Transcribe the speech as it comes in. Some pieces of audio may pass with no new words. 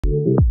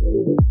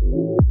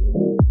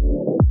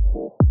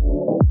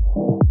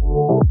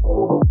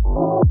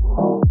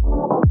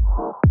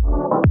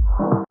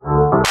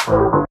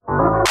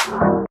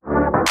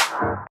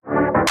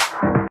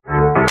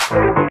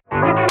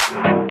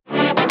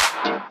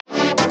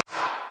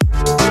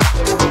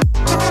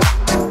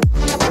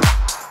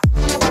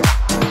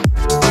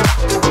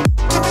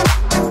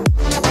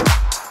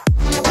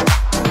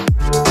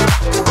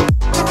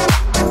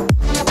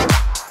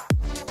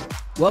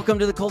Welcome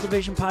to the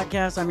Cultivation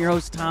Podcast. I'm your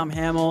host, Tom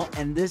Hamill,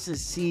 and this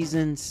is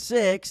Season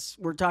 6.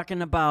 We're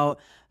talking about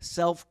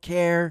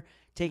self-care,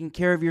 taking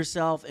care of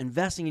yourself,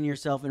 investing in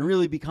yourself, and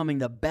really becoming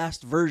the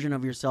best version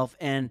of yourself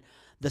and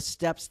the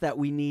steps that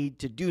we need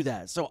to do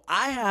that. So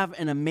I have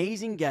an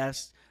amazing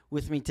guest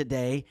with me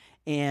today,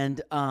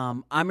 and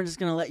I'm just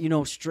going to let you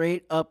know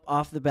straight up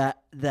off the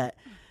bat that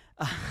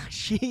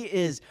she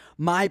is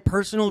my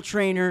personal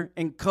trainer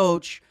and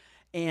coach.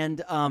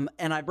 And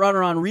I brought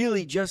her on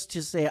really just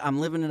to say I'm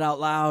living it out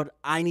loud.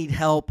 I need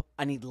help.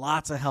 I need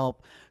lots of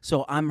help.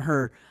 So I'm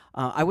her,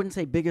 I wouldn't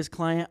say biggest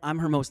client. I'm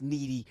her most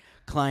needy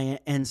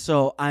client. And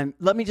so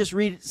let me just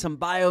read some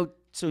bio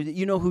so that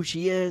you know who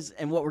she is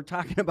and what we're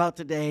talking about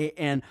today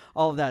and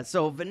all of that.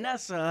 So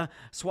Vanessa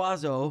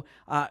Suazo,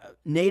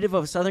 native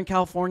of Southern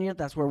California.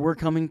 That's where we're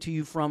coming to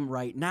you from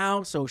right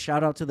now. So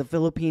shout out to the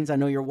Philippines. I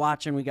know you're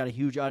watching. We got a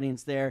huge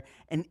audience there.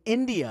 And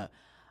India,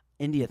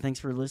 thanks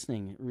for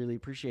listening. Really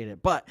appreciate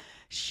it. But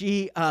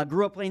she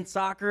grew up playing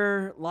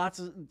soccer, lots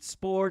of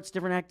sports,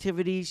 different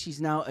activities. She's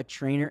now a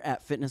trainer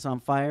at Fitness on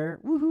Fire.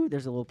 Woohoo!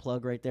 There's a little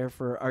plug right there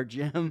for our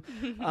gym.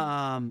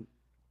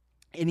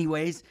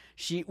 Anyways,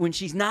 when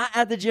she's not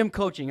at the gym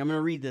coaching, I'm going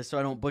to read this so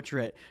I don't butcher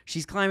it.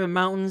 She's climbing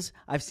mountains.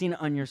 I've seen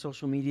it on your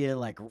social media,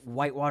 like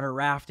whitewater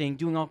rafting,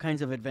 doing all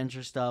kinds of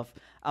adventure stuff,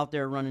 out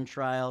there running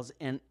trials,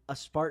 and a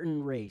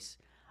Spartan race.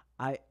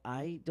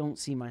 I don't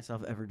see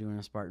myself ever doing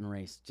a Spartan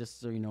race, just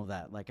so you know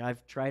that. Like,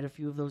 I've tried a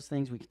few of those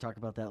things. We could talk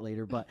about that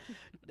later. But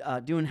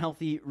doing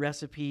healthy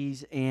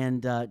recipes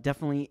and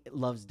definitely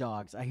loves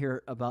dogs. I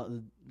hear about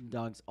the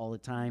dogs all the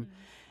time.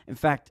 In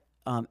fact,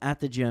 at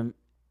the gym,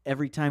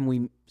 every time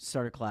we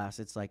start a class,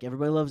 it's like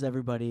everybody loves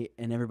everybody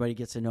and everybody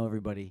gets to know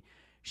everybody.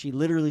 She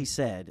literally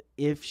said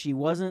if she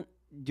wasn't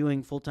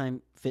doing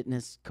full-time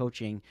fitness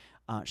coaching,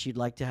 she'd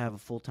like to have a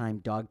full-time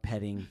dog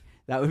petting.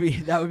 That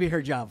would be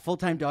her job,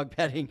 full-time dog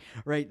petting,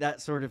 right? That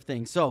sort of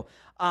thing. So,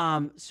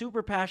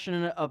 super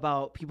passionate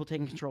about people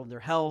taking control of their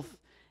health,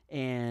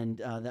 and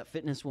that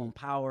fitness will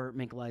empower,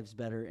 make lives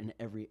better in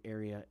every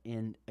area.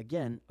 And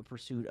again, a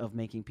pursuit of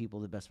making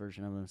people the best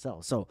version of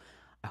themselves. So,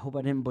 I hope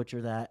I didn't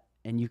butcher that,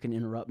 and you can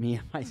interrupt me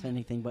if I say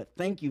anything. But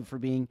thank you for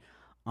being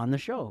on the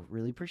show.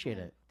 Really appreciate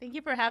it. Thank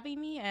you for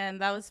having me, and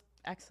that was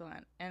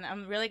excellent. And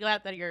I'm really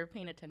glad that you're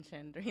paying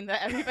attention during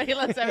that. Everybody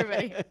loves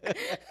everybody.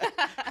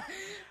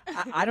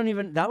 I don't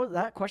even,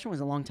 that question was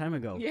a long time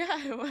ago.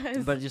 Yeah, it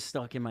was. But it just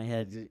stuck in my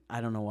head. I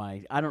don't know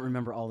why. I don't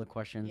remember all the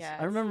questions. Yes.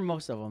 I remember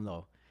most of them,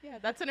 though. Yeah,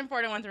 that's an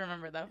important one to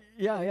remember, though.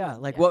 Yeah.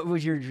 Like, what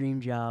was your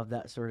dream job?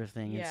 That sort of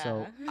thing. Yeah. And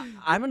so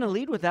I'm going to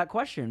lead with that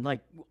question.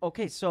 Like,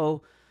 okay,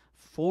 so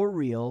for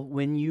real,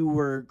 when you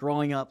were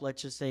growing up,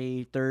 let's just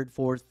say 3rd,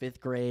 4th, 5th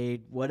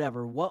grade,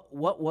 whatever, what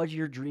was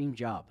your dream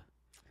job?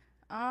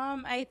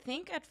 I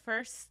think at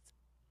first,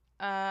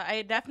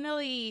 I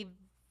definitely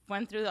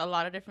went through a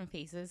lot of different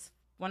phases.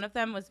 One of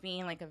them was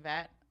being like a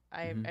vet.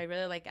 I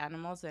really like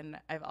animals, and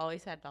I've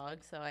always had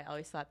dogs, so I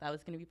always thought that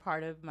was going to be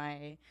part of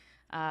my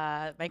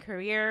my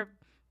career.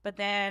 But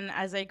then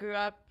as I grew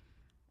up,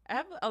 I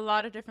have a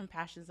lot of different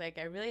passions. Like,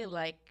 I really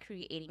like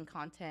creating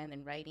content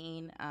and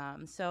writing.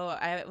 So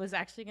I was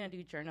actually going to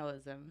do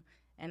journalism,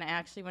 and I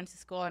actually went to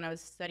school and I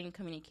was studying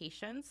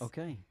communications.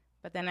 Okay.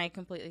 But then I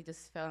completely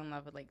just fell in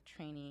love with like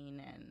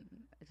training, and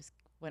I just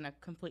went a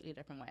completely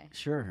different way.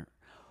 Sure.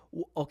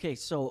 Okay,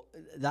 so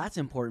that's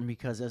important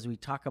because as we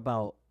talk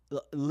about,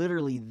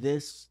 literally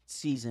this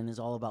season is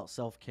all about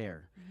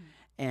self-care.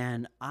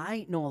 And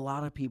I know a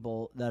lot of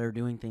people that are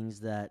doing things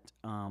that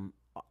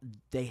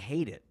they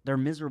hate it. They're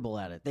miserable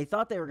at it. They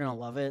thought they were going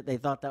to love it. They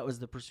thought that was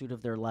the pursuit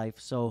of their life.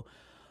 So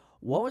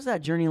what was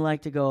that journey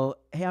like to go,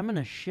 hey, I'm going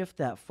to shift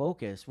that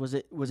focus? Was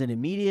it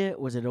immediate?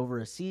 Was it over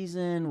a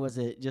season? Was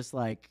it just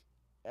like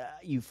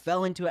you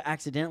fell into it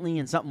accidentally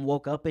and something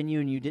woke up in you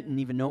and you didn't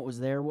even know it was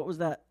there? What was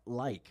that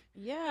like?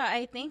 Yeah,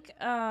 I think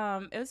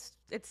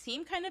it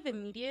seemed kind of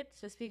immediate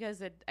just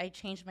because I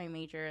changed my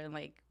major in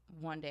like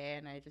one day,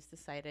 and I just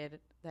decided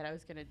that I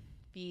was going to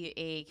be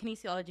a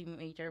kinesiology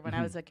major when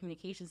I was a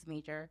communications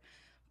major.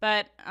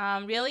 But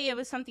really it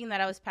was something that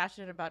I was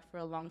passionate about for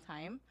a long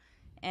time.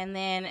 And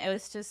then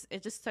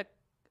it just took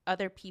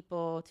other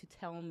people to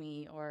tell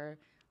me or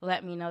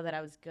let me know that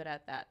I was good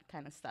at that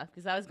kind of stuff,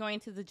 because I was going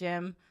to the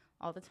gym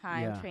all the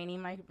time, training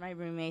my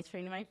roommates,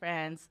 training my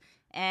friends.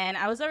 And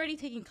I was already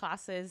taking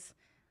classes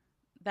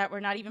that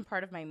were not even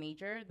part of my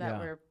major, that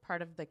were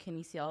part of the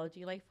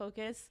kinesiology like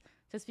focus,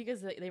 just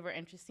because they were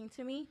interesting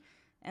to me.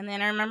 And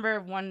then I remember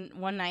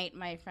one night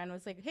my friend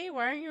was like, hey,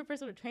 why aren't you a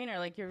personal trainer?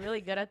 Like, you're really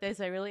good at this.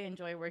 I really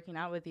enjoy working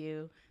out with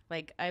you.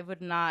 Like, I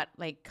would not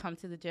like come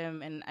to the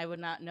gym and I would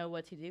not know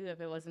what to do if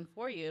it wasn't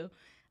for you.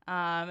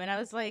 And I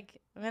was like,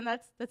 man,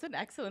 that's an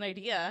excellent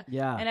idea.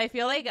 Yeah. And I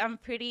feel like I'm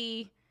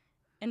pretty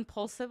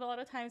impulsive a lot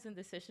of times in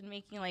decision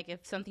making. Like,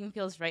 if something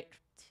feels right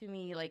to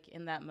me, like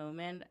in that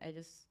moment, I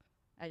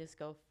just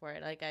go for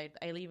it. Like,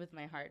 I lead with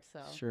my heart.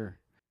 So Sure.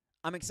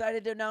 I'm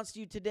excited to announce to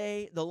you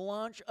today the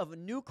launch of a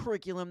new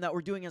curriculum that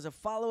we're doing as a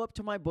follow-up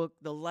to my book,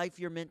 The Life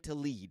You're Meant to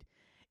Lead.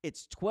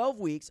 It's 12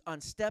 weeks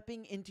on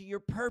stepping into your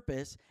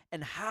purpose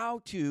and how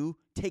to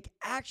take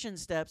action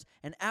steps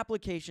and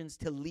applications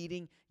to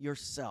leading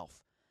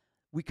yourself.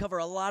 We cover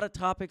a lot of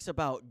topics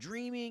about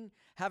dreaming,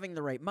 having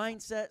the right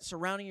mindset,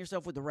 surrounding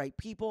yourself with the right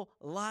people,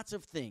 lots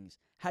of things.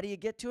 How do you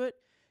get to it?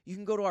 You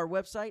can go to our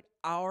website,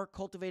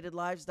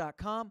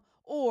 ourcultivatedlives.com,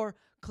 or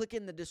click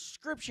in the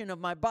description of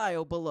my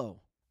bio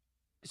below.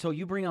 So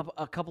you bring up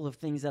a couple of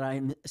things that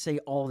I say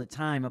all the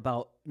time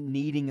about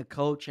needing a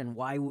coach and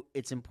why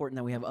it's important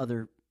that we have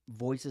other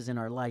voices in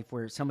our life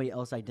where somebody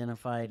else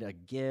identified a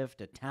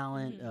gift, a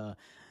talent, a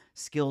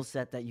skill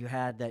set that you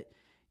had that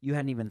you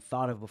hadn't even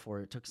thought of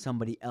before. It took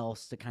somebody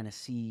else to kind of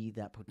see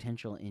that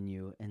potential in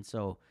you. And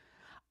so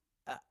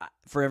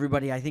for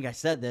everybody, I think I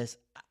said this,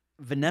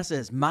 Vanessa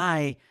is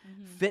my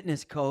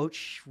fitness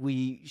coach.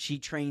 She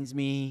trains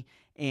me,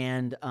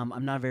 and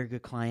I'm not a very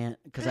good client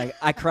because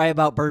I cry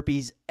about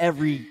burpees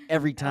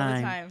every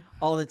time.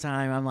 All the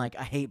time. I'm like,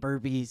 I hate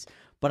burpees,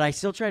 but I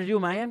still try to do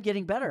them. I am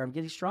getting better. I'm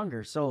getting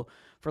stronger. So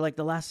for like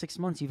the last 6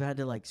 months, you've had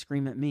to like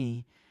scream at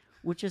me,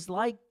 which is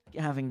like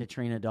having to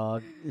train a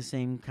dog, the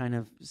same kind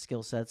of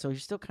skill set. So you're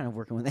still kind of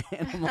working with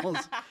animals.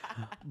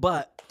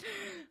 But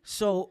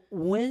so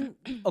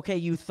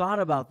you thought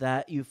about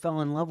that, you fell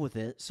in love with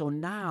it. So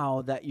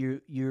now that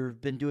you've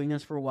been doing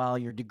this for a while,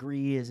 your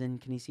degree is in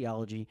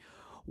kinesiology.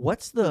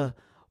 What's the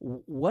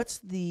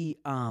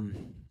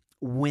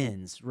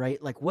wins,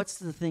 right? Like, what's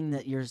the thing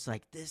that you're just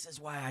like, this is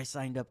why I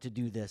signed up to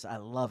do this. I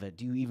love it.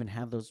 Do you even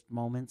have those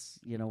moments,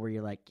 where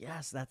you're like,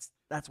 yes,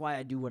 that's why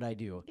I do what I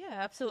do? Yeah,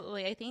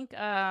 absolutely. I think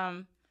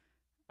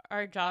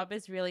our job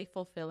is really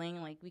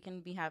fulfilling. Like, we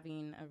can be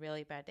having a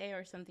really bad day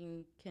or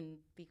something can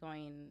be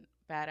going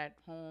bad at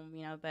home,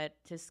 but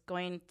just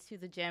going to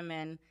the gym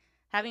and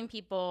having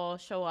people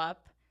show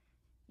up,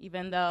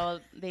 even though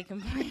they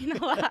complain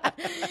a lot,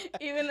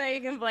 even though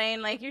you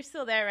complain, like, you're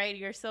still there, right?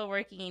 You're still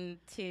working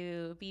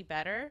to be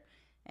better.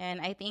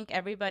 And I think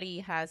everybody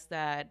has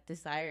that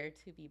desire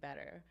to be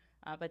better,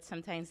 but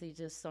sometimes they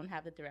just don't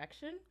have the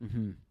direction.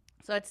 Mm-hmm.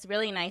 So it's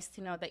really nice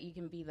to know that you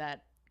can be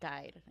that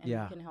guide and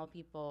you can help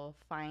people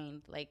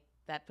find like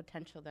that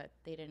potential that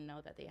they didn't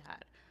know that they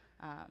had.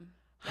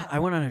 I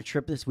went on a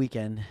trip this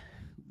weekend,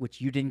 which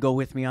you didn't go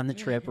with me on the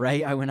trip,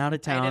 right? I went out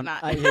of town.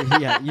 I did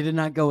not. Yeah, you did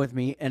not go with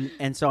me.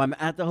 And so I'm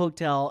at the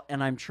hotel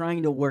and I'm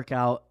trying to work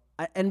out.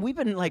 And we've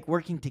been like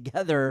working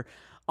together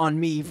on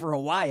me for a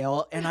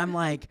while. And I'm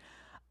like,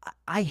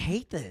 I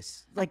hate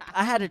this. Like,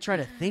 I had to try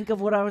to think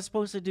of what I was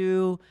supposed to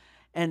do.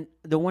 And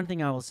the one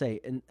thing I will say,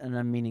 and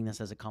I'm meaning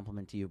this as a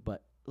compliment to you,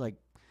 but like,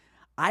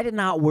 I did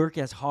not work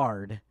as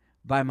hard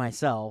by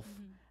myself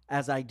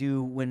as I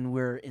do when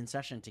we're in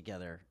session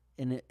together.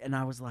 And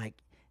I was like,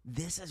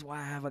 this is why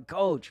I have a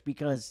coach,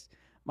 because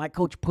my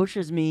coach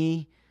pushes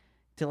me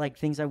to like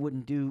things I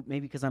wouldn't do,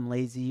 maybe because I'm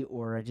lazy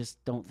or I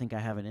just don't think I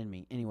have it in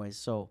me. Anyways,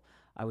 so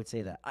I would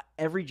say that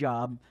every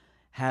job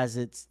has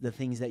the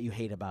things that you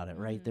hate about it,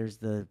 right? There's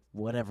the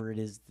whatever it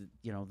is,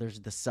 there's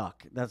the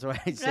suck. That's what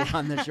I say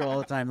on the show all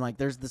the time. Like,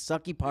 there's the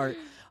sucky part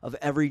of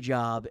every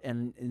job,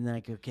 and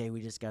like, okay,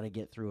 we just got to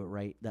get through it,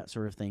 right? That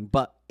sort of thing.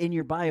 But in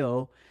your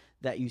bio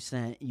that you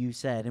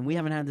said, and we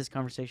haven't had this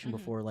conversation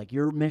before, like,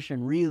 your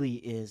mission really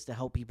is to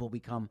help people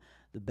become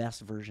the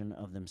best version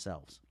of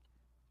themselves.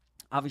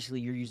 Obviously,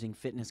 you're using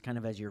fitness kind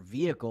of as your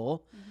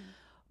vehicle,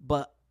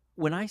 but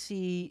when I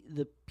see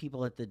the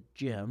people at the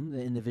gym,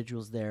 the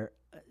individuals there,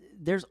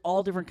 there's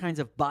all different kinds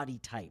of body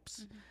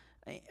types.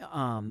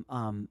 Some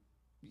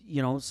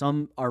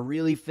are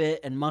really fit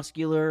and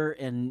muscular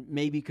and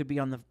maybe could be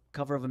on the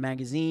cover of a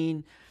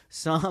magazine.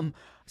 Some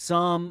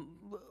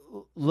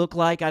look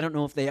like, I don't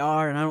know if they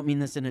are, and I don't mean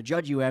this in a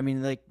judgy way. I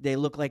mean, like, they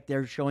look like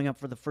they're showing up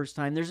for the first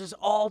time. There's just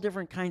all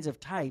different kinds of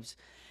types.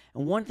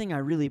 And one thing I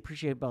really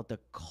appreciate about the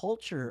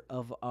culture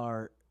of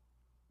our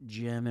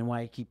gym and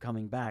why I keep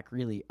coming back,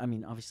 really, I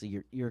mean,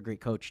 obviously you're a great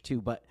coach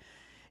too, but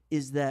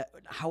is that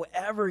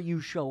however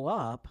you show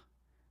up,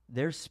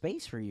 there's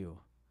space for you.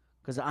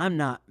 Because I'm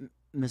not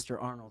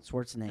Mr. Arnold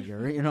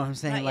Schwarzenegger, you know what I'm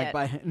saying?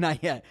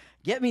 Not yet.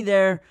 Get me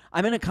there.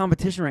 I'm in a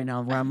competition right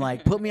now where I'm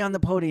like, put me on the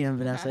podium,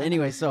 Vanessa.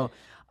 Anyway, so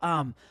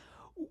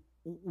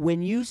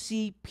when you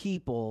see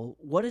people,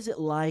 what is it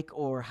like,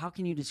 or how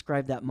can you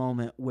describe that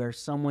moment where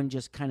someone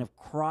just kind of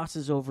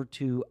crosses over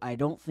to, I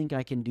don't think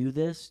I can do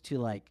this, to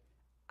like,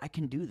 I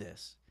can do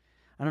this?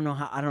 I don't know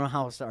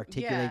how else to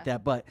articulate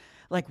that, but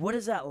like, what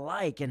is that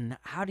like, and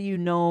how do you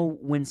know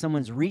when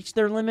someone's reached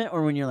their limit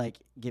or when you're like,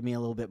 give me a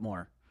little bit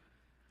more?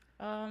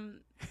 It's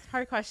a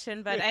hard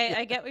question, but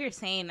I get what you're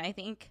saying. I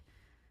think,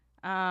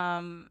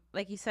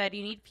 like you said,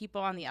 you need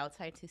people on the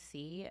outside to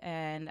see,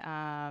 and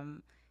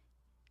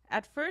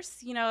at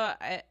first, you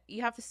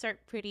have to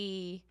start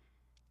pretty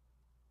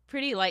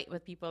light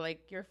with people.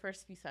 Like, your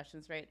first few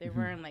sessions, right? They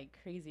weren't like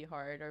crazy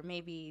hard, or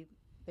maybe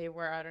they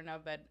were, I don't know,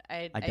 but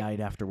I died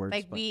afterwards.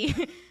 Like, we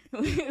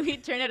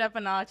turn it up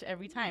a notch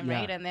every time,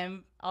 right? And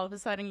then all of a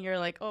sudden you're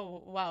like,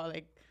 oh wow,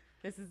 like,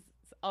 this is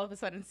all of a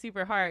sudden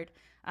super hard.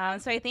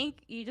 So I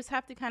think you just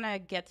have to kind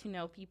of get to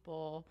know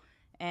people,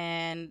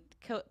 and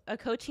a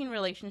coaching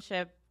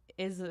relationship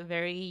is a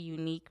very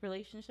unique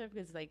relationship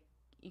because like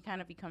you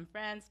kind of become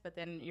friends, but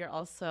then you're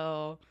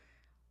also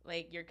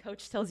like your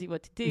coach tells you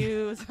what to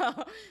do.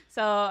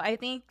 So I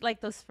think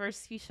like those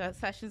first few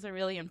sessions are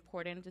really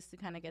important just to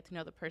kind of get to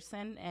know the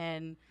person,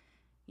 and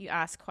you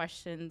ask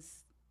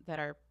questions that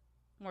are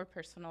more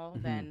personal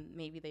than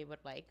maybe they would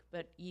like,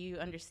 but you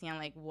understand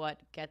like what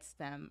gets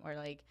them or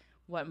like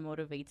what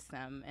motivates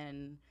them.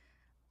 And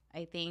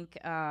I think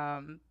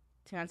to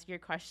answer your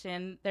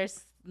question,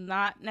 there's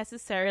not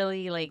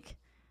necessarily like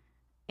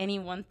any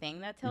one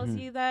thing that tells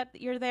you that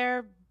you're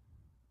there,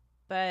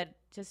 but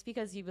just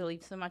because you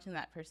believe so much in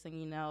that person,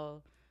 you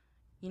know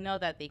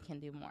that they can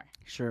do more.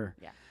 Sure.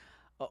 Yeah.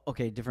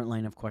 Okay, different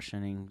line of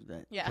questioning.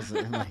 Yeah.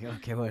 I'm like,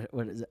 okay,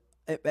 what is it?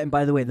 And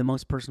by the way, the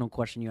most personal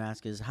question you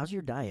ask is, "How's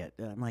your diet?"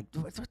 I'm like,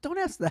 don't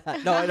ask that.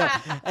 No.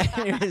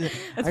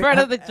 It's part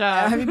of the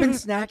job. Have you been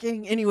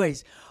snacking?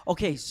 Anyways,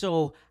 okay.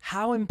 So,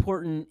 how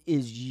important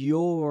is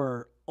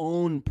your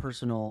own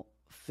personal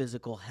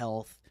physical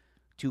health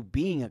to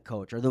being a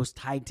coach? Are those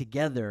tied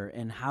together?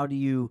 And how do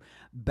you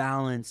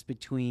balance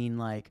between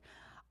like,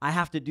 I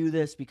have to do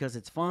this because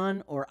it's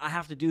fun, or I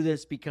have to do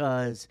this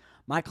because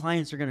my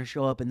clients are going to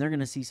show up and they're going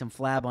to see some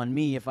flab on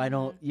me if I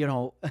don't,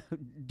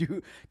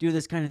 do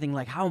this kind of thing?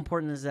 Like, how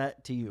important is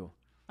that to you?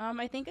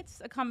 I think it's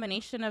a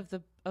combination of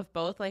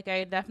both. Like,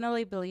 I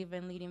definitely believe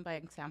in leading by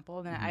example,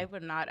 and I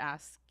would not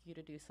ask you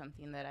to do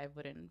something that I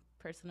wouldn't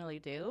personally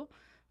do.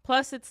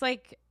 Plus, it's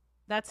like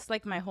that's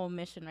like my whole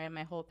mission, right?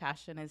 My whole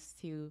passion is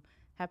to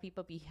have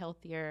people be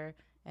healthier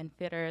and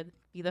fitter,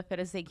 be the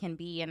fittest they can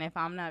be. And if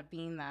I'm not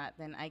being that,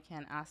 then I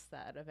can't ask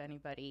that of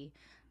anybody.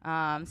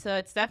 So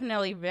it's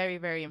definitely very,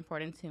 very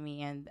important to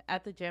me. And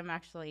at the gym,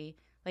 actually,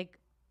 like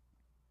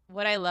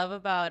what I love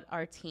about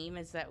our team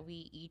is that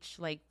we each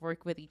like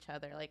work with each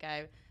other. Like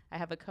I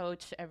have a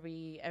coach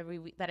every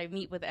week that I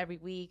meet with every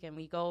week, and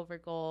we go over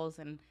goals,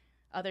 and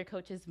other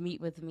coaches meet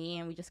with me,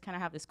 and we just kind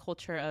of have this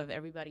culture of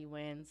everybody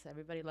wins,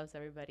 everybody loves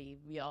everybody,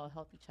 we all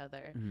help each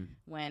other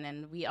win,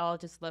 and we all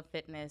just love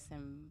fitness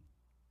and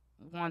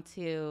want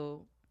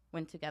to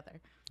win together.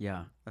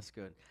 Yeah, that's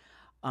good.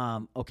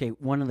 Okay,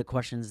 one of the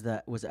questions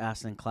that was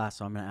asked in class,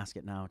 so I'm going to ask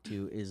it now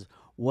too, is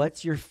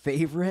what's your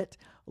favorite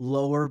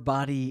lower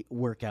body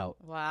workout?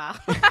 Wow.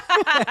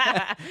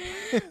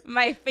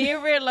 My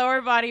favorite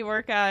lower body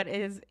workout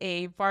is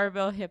a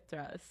barbell hip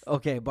thrust.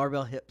 Okay,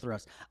 barbell hip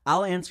thrust.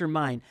 I'll answer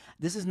mine.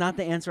 This is not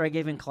the answer I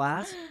gave in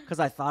class because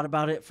I thought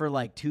about it for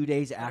like 2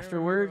 days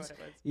afterwards.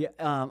 Yeah,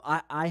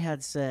 I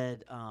had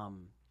said,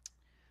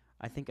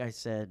 I think I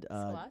said squats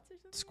or something?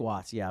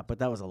 Squats, yeah, but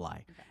that was a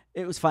lie. Okay.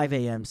 It was 5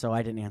 a.m., so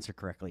I didn't answer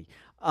correctly.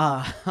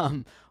 But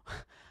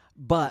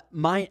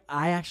I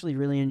actually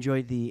really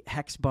enjoyed the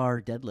hex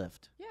bar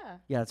deadlift.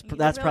 Yeah, that's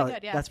really probably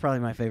good, yeah. that's probably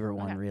my favorite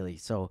one, really.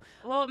 So,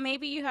 well,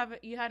 maybe you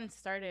hadn't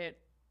started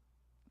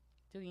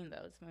doing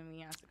those when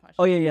we asked the question.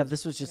 oh yeah,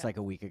 this was just like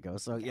a week ago.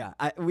 So yeah,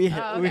 we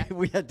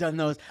had done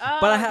those,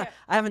 but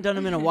I haven't done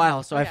them in a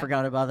while, so I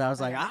forgot about that. I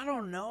was like, I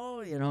don't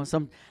know,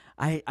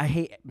 I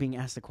hate being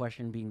asked a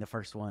question being the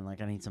first one. Like,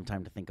 I need some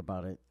time to think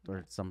about it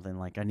or something.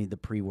 Like, I need the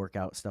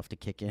pre-workout stuff to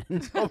kick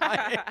in. So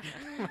my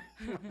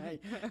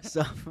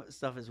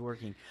stuff is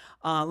working.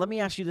 Let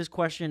me ask you this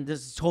question. This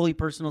is totally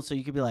personal, so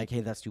you could be like,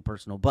 hey, that's too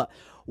personal. But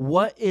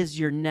what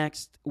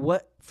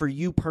for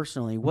you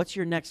personally, what's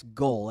your next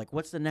goal? Like,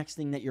 what's the next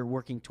thing that you're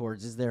working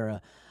towards? Is there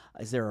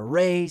a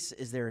race?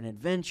 Is there an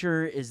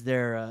adventure?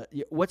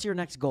 What's your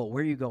next goal?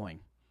 Where are you going?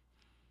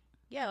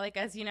 Yeah, like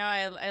as you know,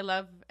 I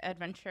love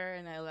adventure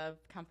and I love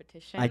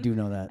competition. I do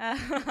know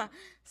that.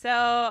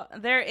 So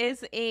there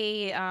is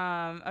a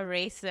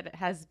race that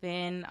has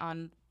been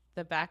on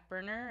the back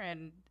burner,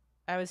 and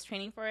I was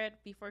training for it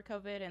before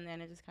COVID, and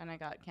then it just kind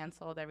of got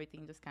canceled.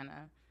 Everything just kind of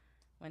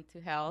went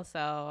to hell, so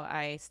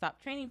I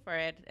stopped training for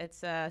it.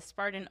 It's a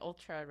Spartan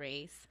Ultra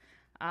race.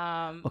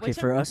 Okay,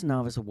 for us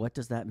novices, what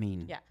does that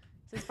mean? Yeah,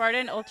 so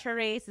Spartan Ultra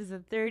race is a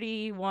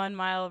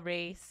 31-mile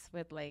race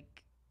with like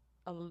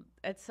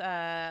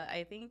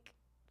I think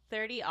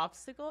 30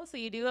 obstacles. So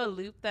you do a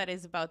loop that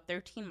is about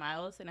 13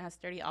 miles and it has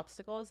 30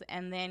 obstacles,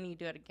 and then you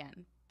do it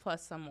again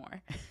plus some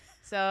more.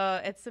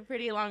 So it's a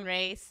pretty long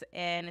race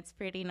and it's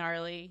pretty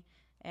gnarly,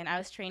 and I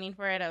was training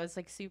for it. I was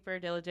like super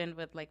diligent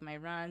with like my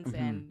runs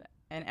and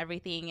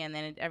everything, and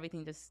then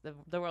everything just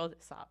the world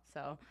stopped.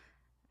 So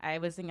I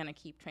wasn't gonna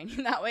keep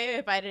training that way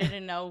if I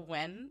didn't know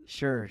when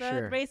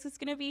the race was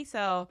gonna be.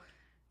 So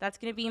that's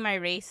going to be my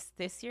race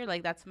this year.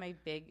 Like, that's my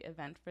big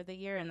event for the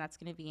year, and that's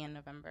going to be in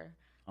November.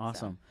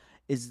 Awesome.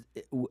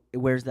 So.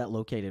 Where's that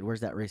located? Where's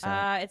that race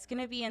at? It's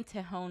going to be in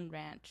Tejon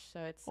Ranch,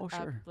 so it's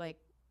up, like,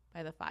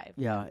 by the 5.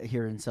 Yeah,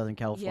 here in Southern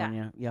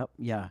California. Yeah. Yep,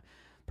 yeah.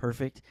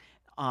 Perfect.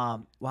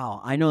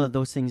 Wow, I know that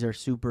those things are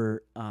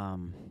super I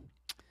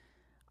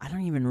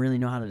don't even really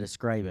know how to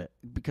describe it,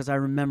 because I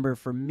remember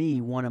for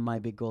me, one of my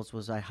big goals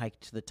was I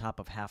hiked to the top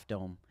of Half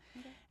Dome.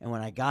 Okay. And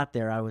when I got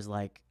there, I was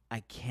like,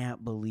 I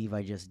can't believe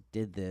I just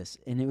did this.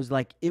 And it was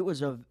like, it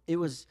was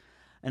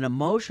an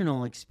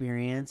emotional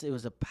experience. It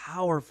was a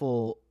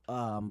powerful,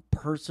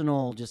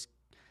 personal, just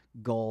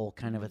goal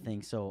kind of a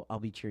thing. So I'll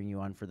be cheering you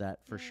on for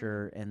that for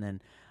sure. And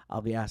then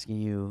I'll be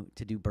asking you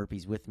to do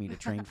burpees with me to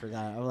train for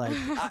that. I'm like,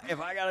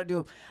 if I got to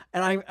do,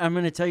 and I'm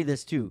going to tell you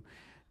this too,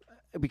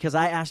 because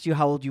I asked you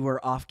how old you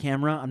were off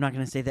camera. I'm not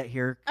going to say that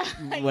here,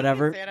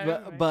 whatever.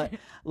 But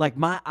like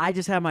I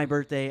just had my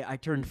birthday. I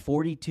turned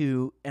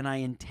 42, and I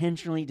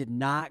intentionally did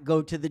not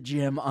go to the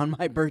gym on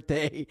my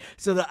birthday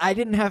so that I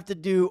didn't have to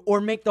do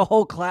or make the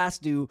whole class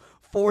do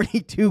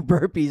 42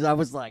 burpees. I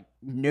was like,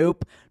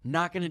 nope,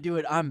 not going to do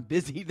it. I'm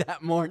busy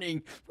that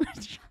morning,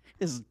 which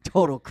is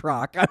total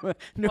crock. Who's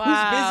busy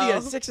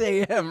at 6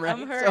 a.m., right?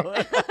 I'm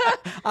hurt. So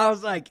I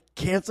was like,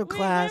 cancel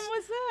class. When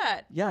was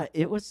that? Yeah,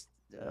 it was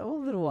a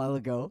little while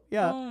ago.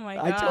 Yeah. Oh my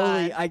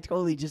god. I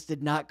totally just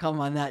did not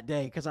come on that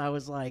day because I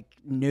was like,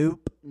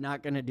 nope,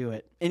 not going to do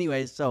it.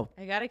 Anyways, so.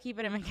 I got to keep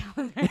it in my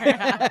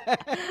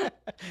calendar.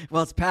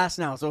 Well, it's past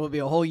now, so it'll be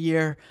a whole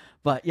year.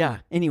 But yeah,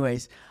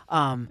 anyways,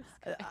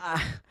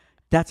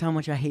 that's how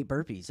much I hate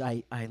burpees.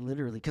 I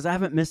literally, because I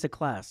haven't missed a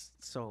class.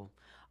 So,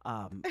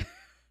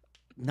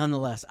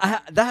 nonetheless,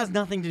 that has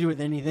nothing to do with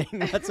anything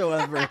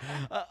whatsoever.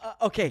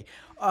 Okay.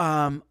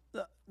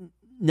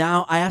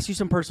 Now, I asked you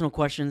some personal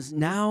questions.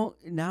 Now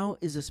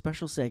is a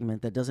special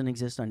segment that doesn't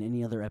exist on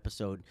any other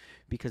episode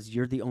because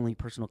you're the only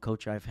personal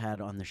coach I've had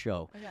on the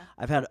show. Oh, yeah.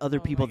 I've had other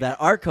people that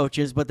are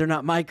coaches, but they're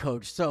not my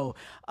coach. So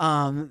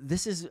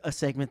this is a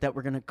segment that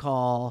we're going to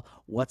call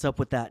What's Up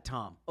With That,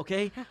 Tom?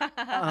 Okay?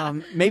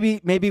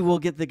 Maybe we'll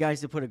get the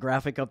guys to put a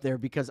graphic up there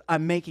because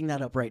I'm making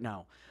that up right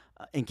now.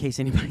 In case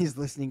anybody's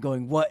listening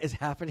going, what is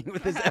happening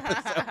with this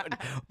episode?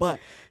 But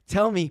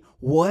tell me,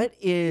 what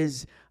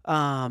is...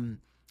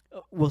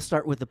 we'll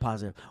start with the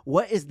positive.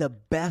 What is the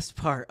best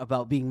part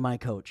about being my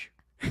coach?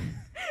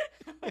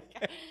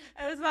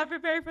 I was not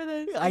prepared for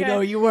this. I know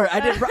you were. I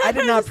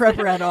did not prep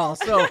her at all.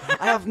 So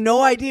I have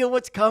no idea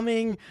what's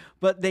coming,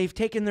 but they've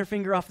taken their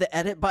finger off the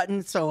edit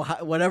button. So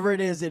whatever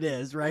it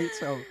is, right?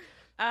 So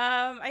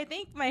I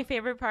think my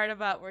favorite part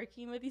about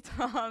working with you,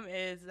 Tom,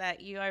 is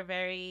that you are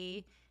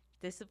very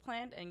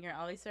disciplined and you're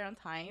always there on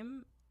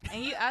time.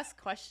 And you ask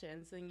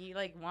questions and you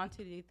like want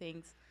to do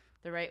things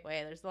the right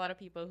way. There's a lot of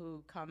people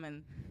who come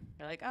and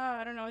they're like, oh,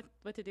 I don't know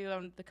what to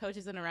do. The coach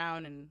isn't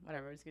around and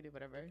whatever, I'm just gonna do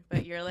whatever.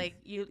 But you're like,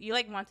 you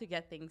like want to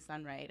get things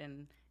done right,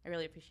 and I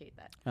really appreciate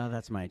that. Oh,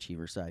 that's my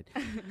achiever side.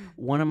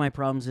 One of my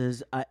problems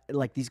is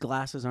like these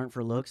glasses aren't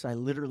for looks. I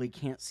literally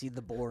can't see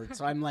the board.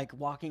 So I'm like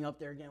walking up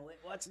there again. Wait,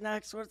 what's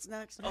next?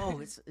 Oh,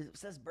 it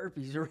says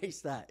burpees. Erase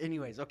that.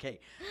 Anyways,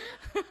 okay.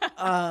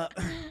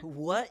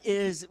 What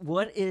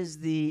is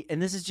the,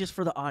 and this is just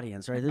for the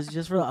audience, right? This is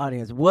just for the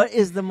audience. What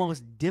is the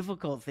most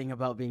difficult thing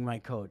about being my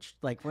coach?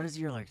 Like, what is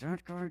your like,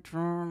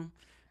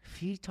 if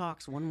he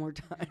talks one more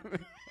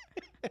time.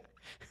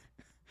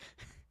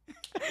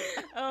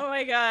 Oh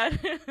my god.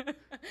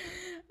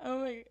 Oh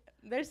my,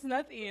 there's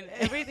nothing.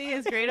 Everything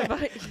is great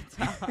about it.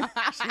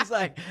 She's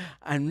like,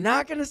 I'm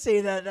not gonna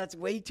say that. That's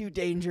way too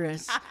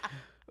dangerous.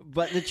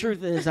 But the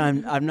truth is,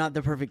 I'm not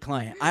the perfect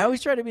client. I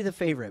always try to be the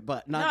favorite,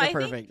 but not the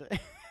perfect.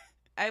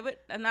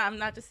 I'm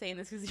not just saying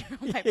this because you're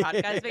on my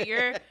podcast, but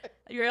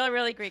you're a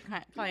really great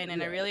client,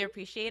 and I really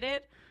appreciate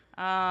it.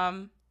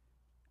 I'm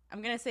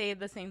gonna say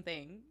the same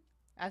thing,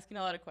 asking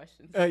a lot of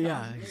questions.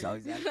 Yeah, he's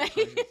always asking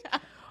questions.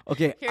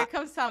 Okay. Here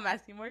comes Tom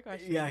asking more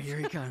questions. Yeah, here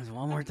he comes.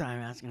 One more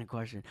time asking a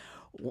question.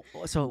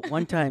 So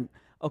one time,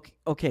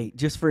 okay,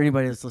 just for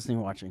anybody that's listening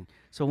or watching.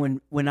 So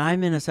when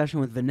I'm in a session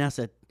with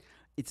Vanessa,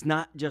 it's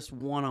not just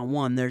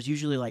one-on-one. There's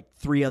usually like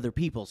 3 other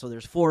people. So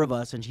there's 4 of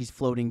us, and she's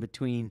floating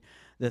between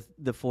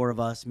the 4 of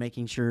us,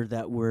 making sure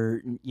that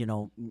we're,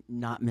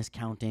 not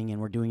miscounting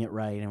and we're doing it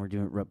right and we're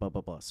doing it blah,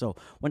 blah, blah. So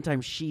one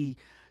time she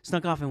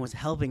snuck off and was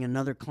helping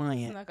another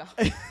client.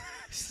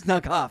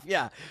 Snuck off,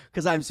 yeah,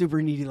 because I'm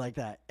super needy like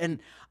that. And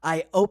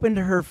I opened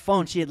her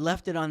phone. She had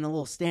left it on the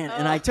little stand,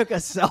 and I took a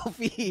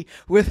selfie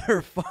with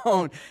her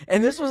phone.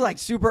 And this was like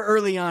super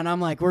early on.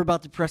 I'm like, we're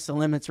about to press the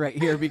limits right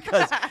here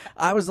because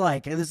I was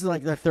like, this is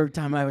like the 3rd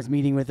time I was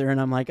meeting with her, and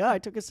I'm like, I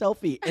took a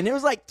selfie. And it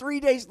was like 3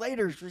 days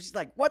later. She's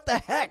like, what the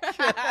heck?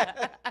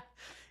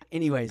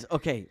 Anyways,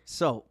 okay,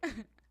 so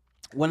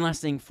one last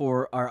thing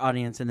for our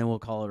audience, and then we'll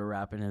call it a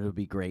wrap, and it'll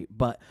be great.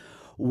 But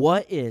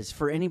what is,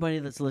 for anybody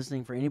that's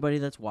listening, for anybody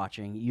that's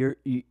watching, your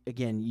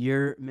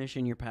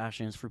mission, your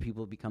passion is for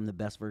people to become the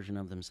best version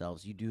of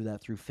themselves. You do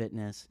that through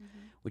fitness,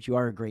 which you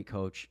are a great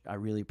coach. I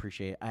really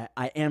appreciate it.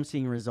 I am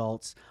seeing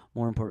results.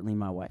 More importantly,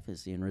 my wife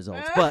is seeing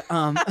results. But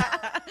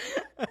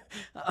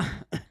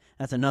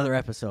that's another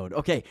episode.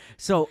 Okay,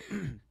 so,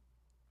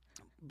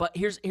 but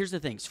here's the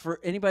things. For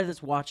anybody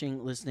that's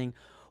watching, listening,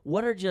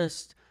 what are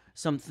just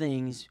some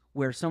things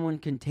where someone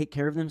can take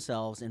care of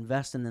themselves,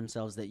 invest in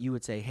themselves, that you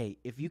would say, hey,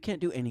 if you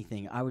can't do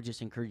anything, I would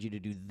just encourage you to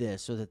do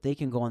this so that they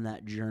can go on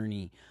that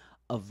journey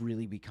of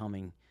really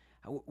becoming.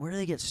 Where do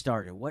they get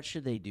started? What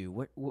should they do?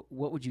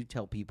 What would you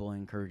tell people and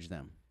encourage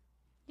them?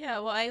 Yeah,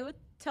 well, I would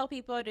tell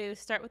people to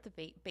start with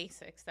the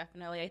basics,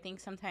 definitely. I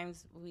think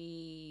sometimes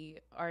we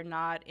are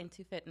not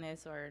into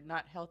fitness or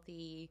not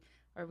healthy,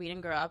 or we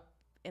didn't grow up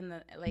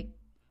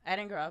I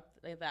didn't grow up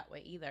that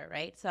way either,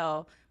 right?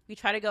 So we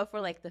try to go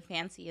for like the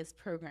fanciest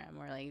program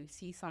where like you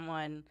see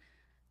someone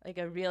like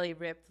a really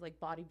ripped like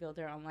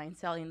bodybuilder online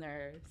selling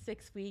their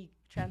 6-week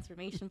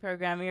transformation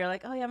program, and you're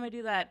like, oh yeah, I'm gonna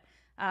do that.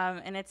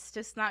 And it's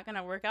just not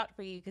gonna work out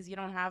for you because you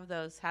don't have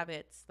those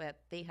habits that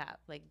they have.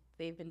 Like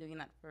they've been doing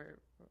that for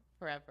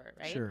forever,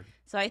 right? Sure.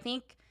 So I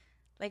think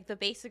like the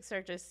basics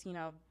are just,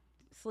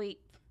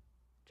 sleep,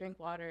 drink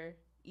water,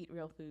 eat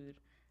real food.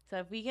 So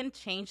if we can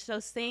change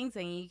those things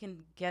and you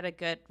can get a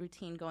good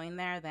routine going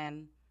there,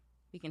 then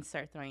we can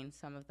start throwing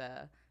some of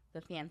the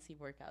fancy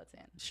workouts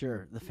in.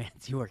 Sure, the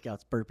fancy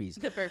workouts, burpees.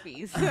 The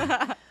burpees.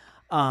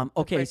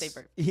 Okay. Birthday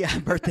burpees. Yeah,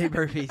 birthday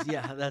burpees.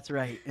 Yeah, that's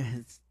right.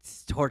 It's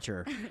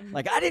torture.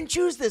 Like, I didn't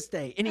choose this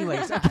day.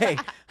 Anyways, okay.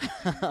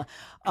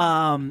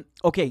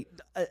 Okay.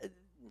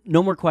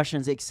 No more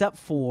questions except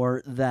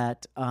for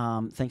that.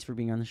 Thanks for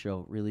being on the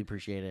show. Really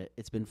appreciate it.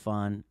 It's been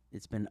fun.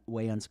 It's been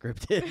way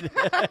unscripted.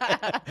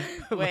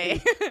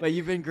 Way. But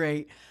you've been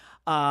great.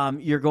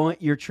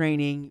 You're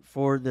training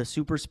for the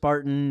Super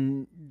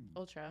Spartan,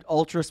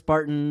 Ultra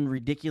Spartan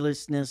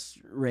ridiculousness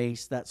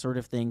race, that sort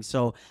of thing.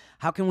 So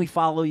how can we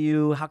follow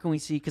you? How can we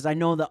see? Because I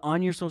know that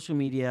on your social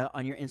media,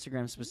 on your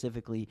Instagram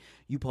specifically,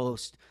 you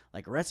post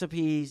like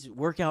recipes,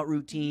 workout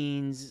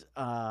routines,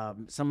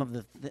 some of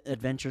the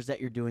adventures that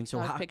you're doing.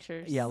 So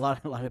pictures. Yeah, a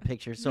lot of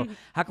pictures. So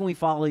how can we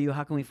follow you?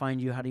 How can we find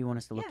you? How do you want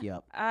us to look you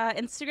up?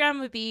 Instagram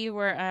would be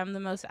where I'm the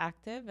most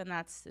active, and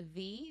that's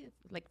V,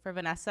 like for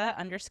Vanessa,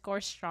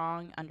 _strong_.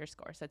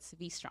 So that's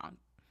V strong.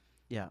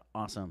 Yeah,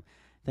 awesome.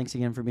 Thanks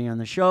again for being on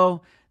the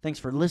show. Thanks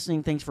for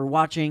listening. Thanks for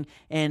watching.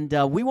 And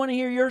we want to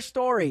hear your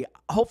story.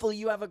 Hopefully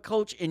you have a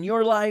coach in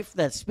your life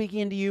that's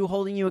speaking to you,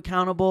 holding you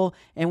accountable.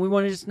 And we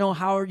want to just know,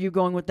 how are you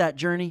going with that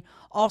journey?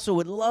 Also,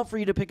 would love for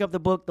you to pick up the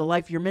book, The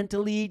Life You're Meant to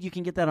Lead. You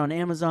can get that on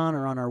Amazon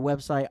or on our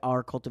website,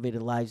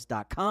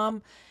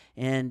 ourcultivatedlives.com.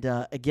 And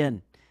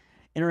again,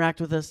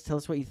 interact with us. Tell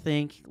us what you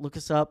think. Look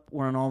us up.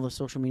 We're on all the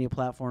social media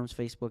platforms,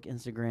 Facebook,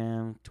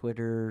 Instagram,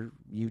 Twitter,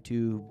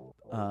 YouTube.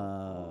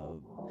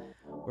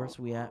 Where else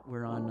are we at?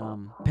 We're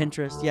on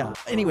Pinterest. Yeah.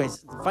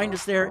 Anyways, find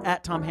us there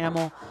at Tom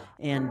Hamill.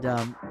 And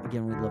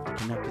again, we'd love to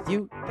connect with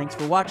you. Thanks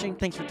for watching.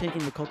 Thanks for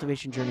taking the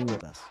cultivation journey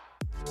with us.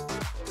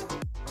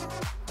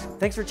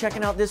 Thanks for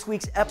checking out this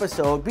week's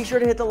episode. Be sure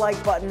to hit the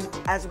like button,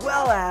 as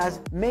well as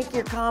make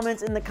your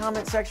comments in the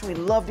comment section. We'd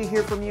love to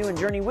hear from you and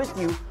journey with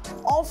you.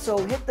 Also,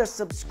 hit the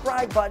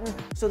subscribe button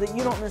so that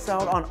you don't miss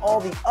out on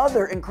all the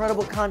other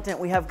incredible content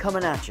we have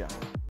coming at you.